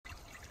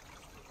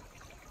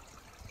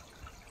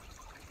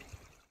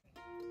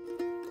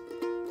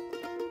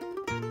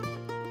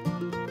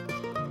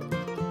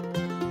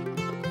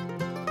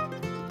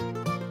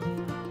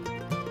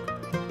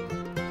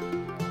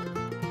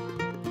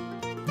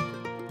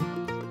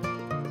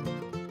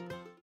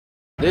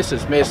This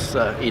is Miss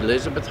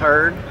Elizabeth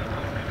Hurd,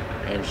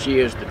 and she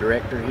is the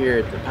director here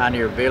at the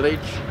Pioneer Village,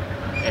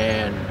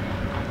 and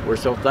we're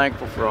so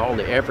thankful for all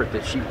the effort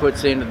that she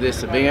puts into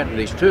this event,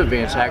 these two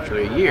events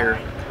actually a year.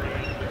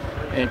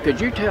 And could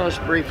you tell us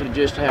briefly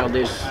just how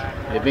this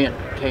event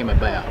came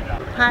about?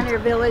 Pioneer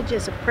Village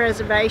is a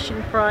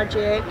preservation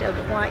project of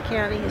the White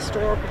County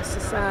Historical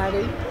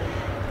Society,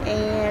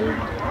 and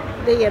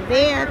the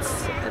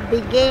events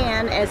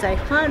began as a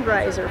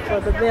fundraiser for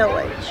the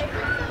village.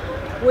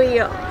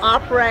 We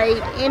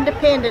operate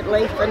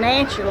independently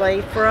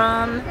financially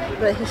from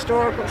the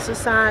Historical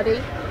Society,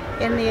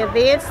 and the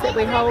events that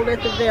we hold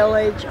at the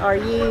village are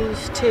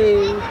used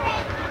to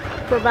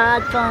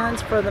provide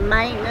funds for the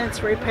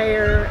maintenance,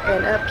 repair,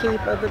 and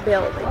upkeep of the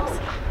buildings.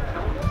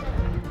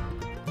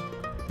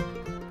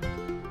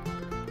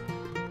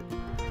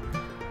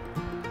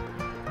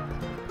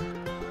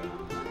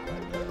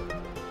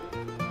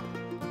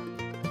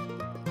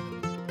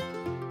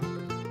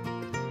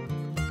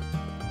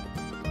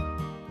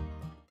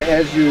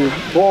 As you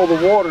boil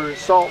the water,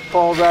 salt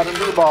falls out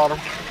into the bottom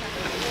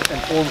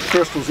and forms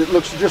crystals. It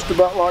looks just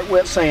about like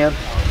wet sand.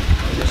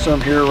 There's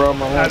some here around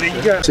my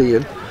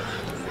hand.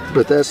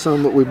 But that's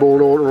some that we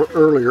boiled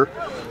earlier,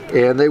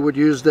 and they would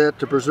use that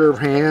to preserve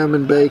ham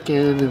and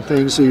bacon and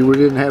things, so we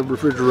didn't have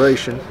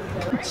refrigeration.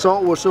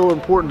 Salt was so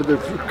important to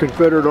the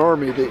Confederate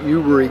Army that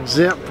you were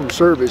exempt from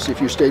service if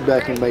you stayed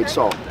back and made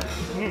salt.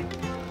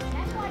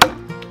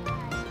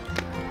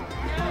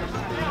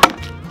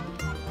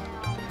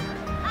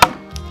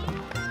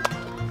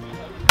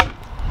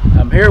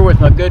 I'm here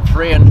with my good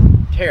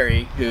friend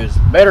Terry, who's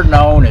better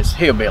known as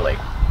Hillbilly.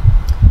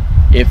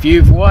 If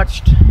you've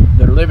watched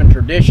their Living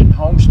Tradition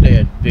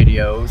Homestead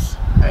videos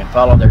and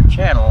follow their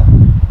channel,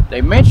 they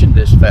mentioned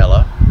this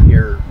fella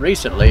here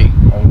recently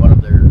on one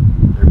of their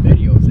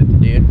videos that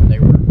they did when they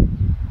were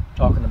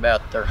talking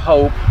about their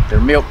Hope,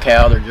 their milk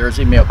cow, their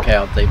Jersey milk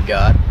cow that they've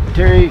got.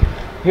 Terry,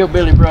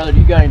 Hillbilly brother,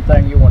 you got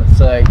anything you want to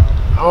say?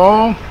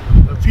 Oh,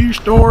 a few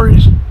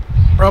stories.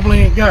 Probably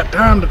ain't got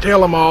time to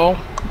tell them all.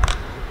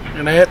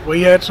 And that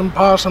we had some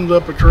possums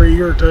up a tree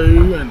or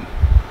two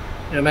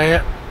and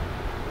that,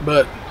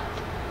 but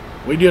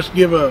we just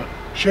give a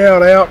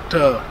shout out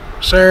to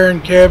Sarah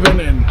and Kevin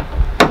and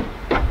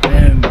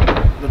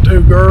the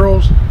two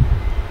girls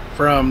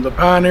from the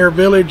Pioneer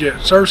Village at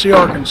Searcy,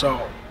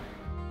 Arkansas.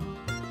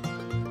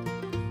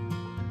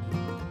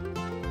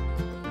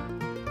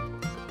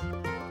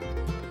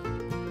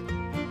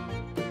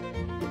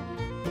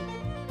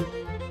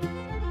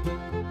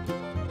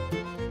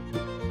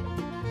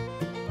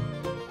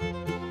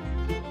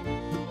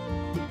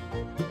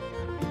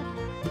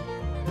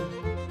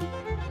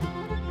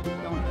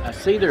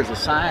 I see there's a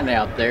sign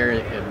out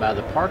there by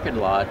the parking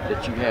lot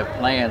that you have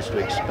plans to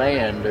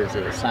expand. There's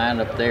a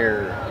sign up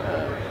there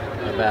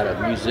about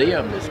a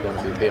museum that's going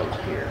to be built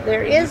here.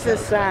 There is a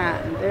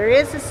sign. There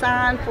is a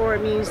sign for a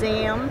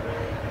museum.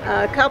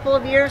 A couple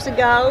of years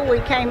ago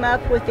we came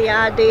up with the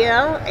idea,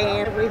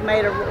 and we've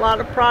made a lot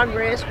of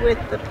progress with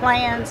the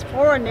plans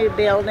for a new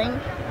building.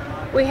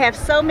 We have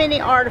so many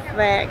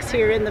artifacts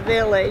here in the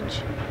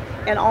village,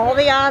 and all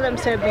the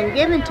items have been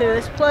given to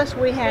us, plus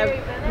we have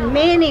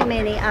many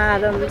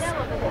items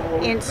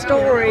in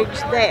storage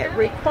that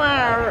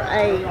require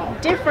a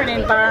different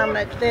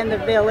environment than the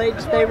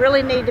village. They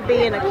really need to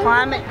be in a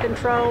climate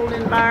controlled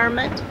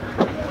environment,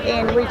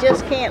 and we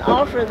just can't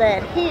offer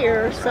that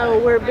here. So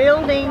we're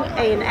building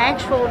an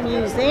actual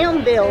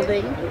museum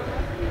building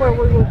where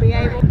we will be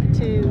able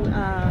to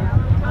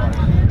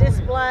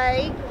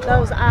display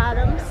those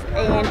items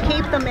and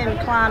keep them in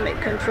climate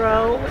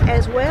control,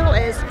 as well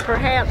as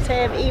perhaps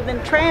have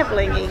even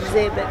traveling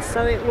exhibits,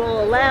 so it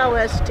will allow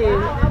us to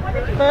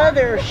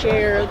further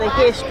share the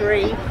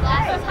history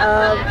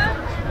of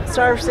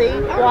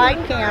Searcy,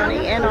 White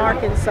County, and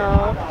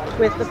Arkansas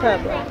with the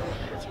public.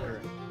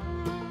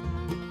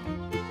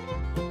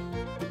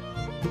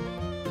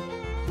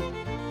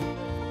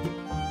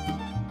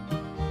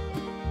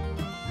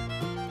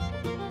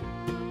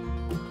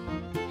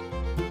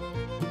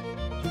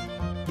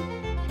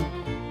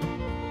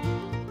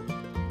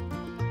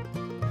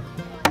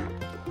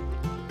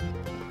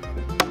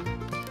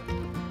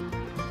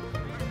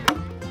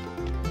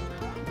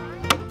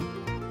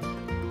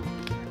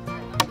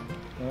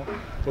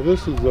 Well,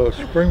 this is a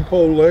spring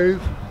pole lathe,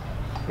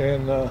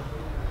 and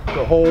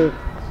the whole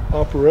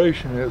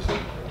operation is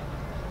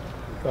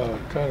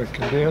kind of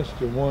condensed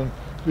in one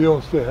deal.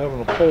 Instead of having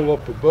a pole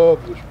up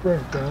above the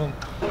spring pin,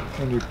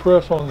 when you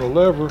press on the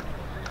lever,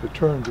 it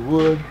turns the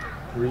wood,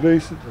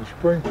 release it, and the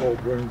spring pole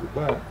brings it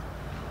back.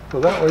 So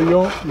that way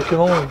you can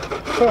only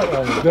cut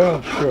on the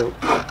downstroke.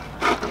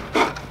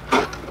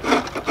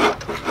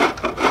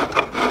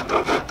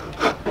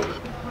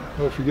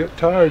 Well, if you get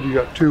tired, you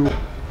got two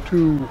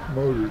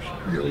motors,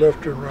 you get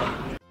left and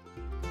right.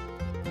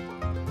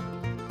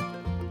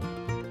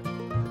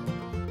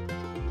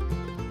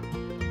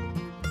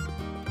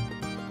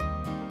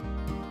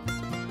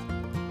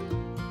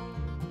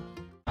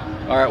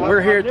 All right,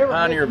 we're here at the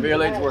Pioneer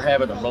Village. We're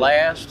having a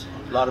blast.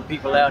 A lot of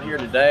people out here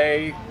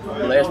today,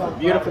 blessed with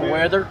beautiful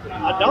weather.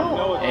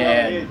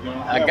 And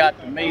I got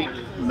to meet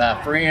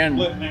my friend,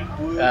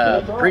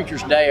 the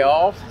Preacher's Day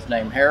Off. His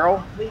name's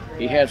Harold.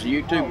 He has a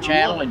YouTube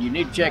channel, and you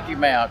need to check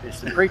him out. It's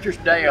the Preacher's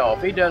Day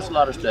Off. He does a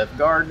lot of stuff,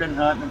 gardening,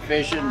 hunting,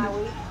 fishing,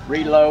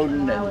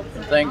 reloading, and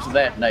things of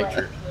that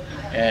nature.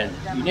 And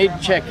you need to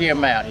check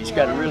him out. He's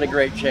got a really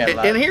great channel.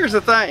 And here's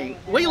the thing,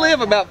 we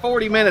live about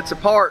 40 minutes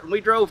apart, and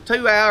we drove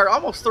 2 hours,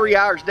 almost 3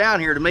 hours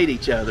down here to meet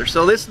each other.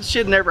 So this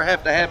should never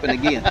have to happen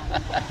again.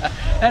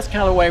 That's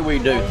kind of the way we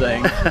do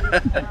things.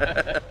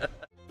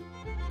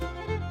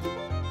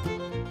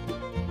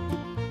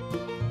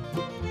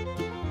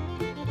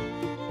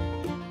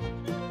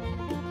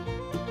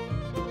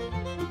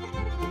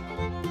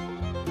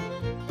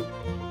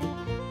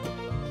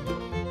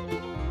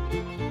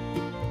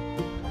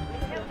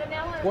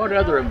 What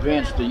other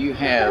events do you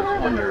have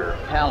on your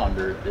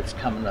calendar that's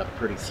coming up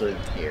pretty soon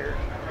here?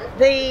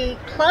 The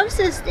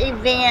closest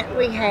event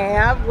we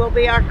have will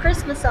be our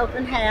Christmas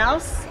open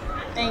house,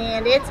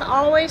 and it's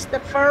always the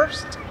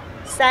first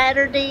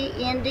Saturday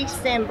in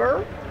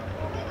December.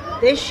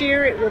 This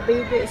year it will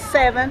be the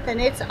 7th, and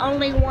it's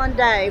only one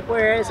day,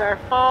 whereas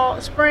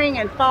our spring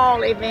and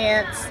fall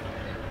events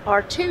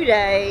are 2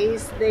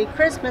 days. The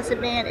Christmas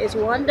event is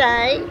 1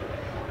 day.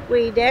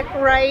 We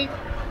decorate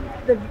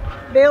the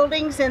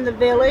buildings in the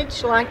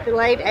village like the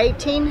late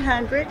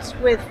 1800s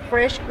with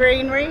fresh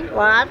greenery,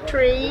 live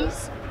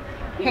trees,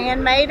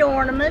 handmade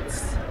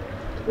ornaments.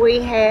 We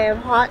have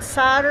hot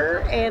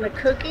cider and a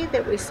cookie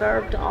that we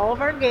serve to all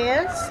of our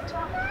guests.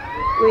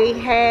 We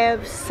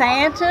have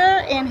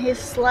Santa in his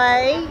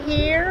sleigh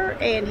here,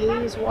 and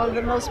he's one of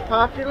the most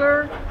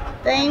popular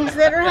things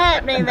that are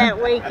happening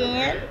that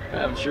weekend.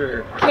 I'm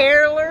sure.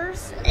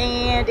 Carolers,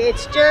 and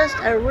it's just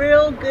a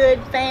real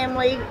good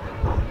family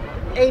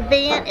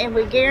event, and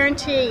we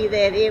guarantee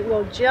that it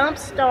will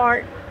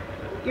jumpstart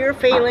your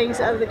feelings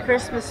of the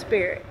Christmas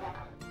spirit.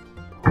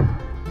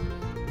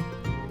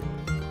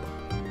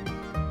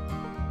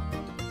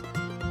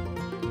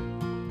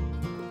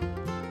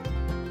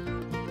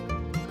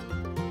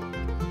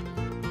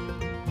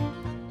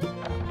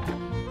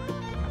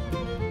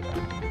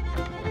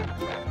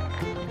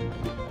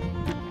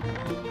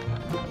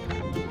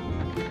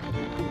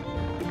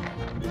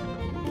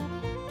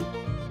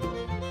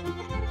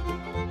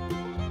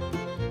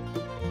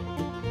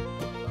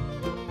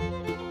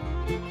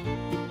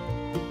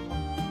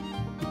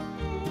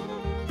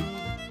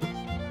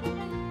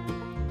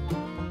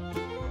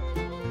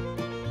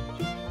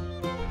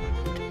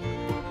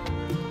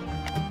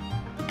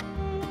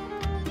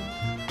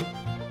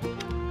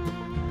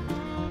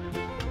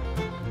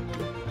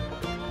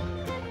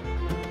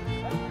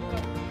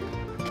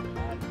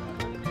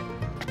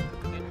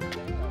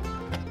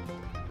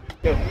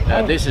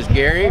 This is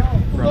Gary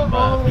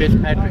from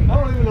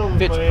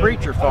Fitz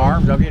Preacher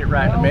Farms. I'll get it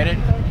right in a minute.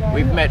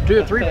 We've met 2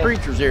 or 3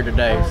 preachers here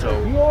today,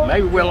 so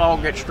maybe we'll all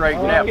get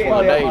straightened out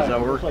before the day's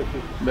over.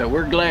 But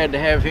we're glad to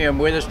have him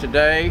with us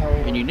today,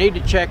 and you need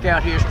to check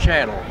out his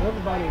channel,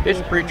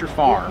 Fitz Preacher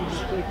Farms.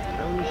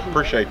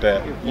 Appreciate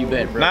that. You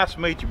bet, brother. Nice to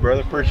meet you,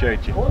 brother.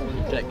 Appreciate you.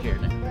 You take care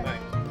now.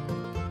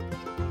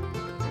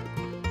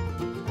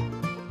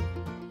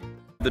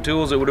 The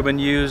tools that would have been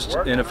used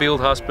in a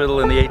field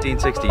hospital in the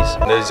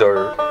 1860s. These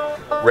are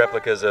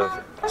replicas of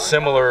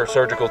similar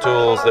surgical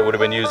tools that would have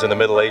been used in the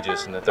Middle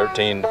Ages in the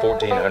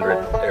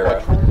 1400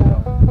 era.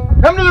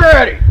 Come to the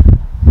ready.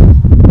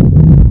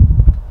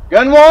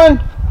 Gun 1,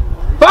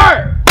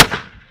 fire!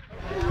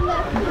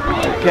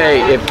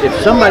 Okay,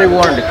 if somebody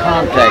wanted to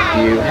contact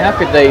you, how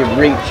could they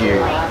reach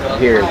you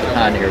here at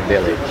Pioneer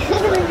Village?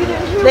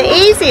 The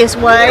easiest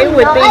way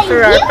would be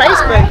through our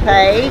Facebook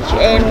page,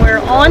 and we're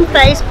on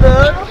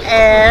Facebook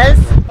as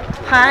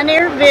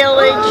Pioneer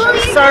Village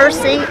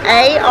Searcy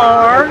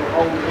AR,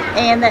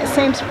 and that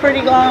seems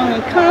pretty long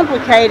and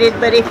complicated,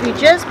 but if you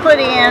just put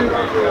in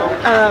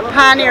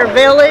Pioneer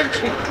Village,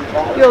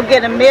 you'll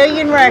get 1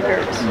 million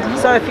records.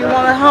 So if you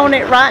want to hone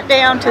it right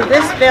down to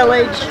this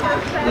village,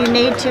 you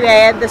need to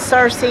add the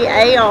Searcy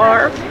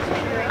AR.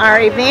 Our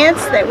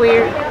events that we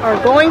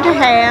are going to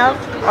have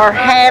are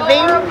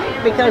having,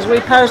 because we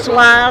post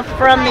live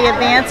from the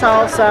events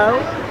also,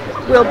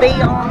 will be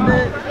on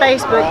the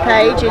Facebook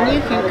page, and you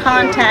can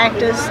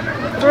contact us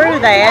through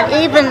that,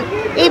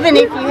 even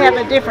if you have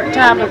a different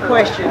type of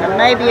question,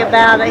 maybe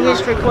about a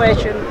history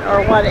question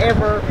or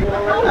whatever.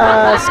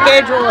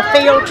 Schedule a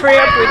field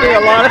trip. We do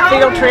a lot of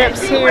field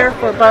trips here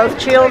for both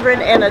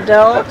children and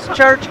adults,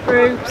 church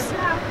groups.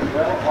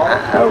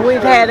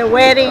 We've had a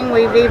wedding,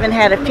 we've even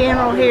had a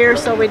funeral here,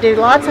 so we do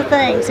lots of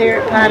things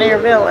here at Pioneer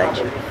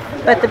Village.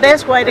 But the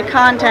best way to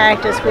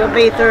contact us will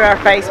be through our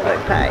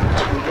Facebook page.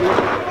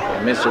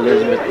 Miss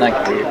Elizabeth,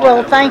 thank you.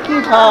 Well, thank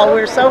you, Paul.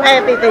 We're so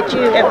happy that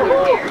you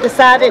have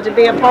decided to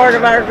be a part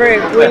of our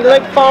group. We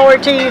look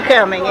forward to you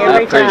coming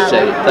every time. I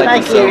appreciate it.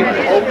 Thank you so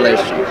much.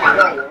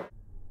 Bless you.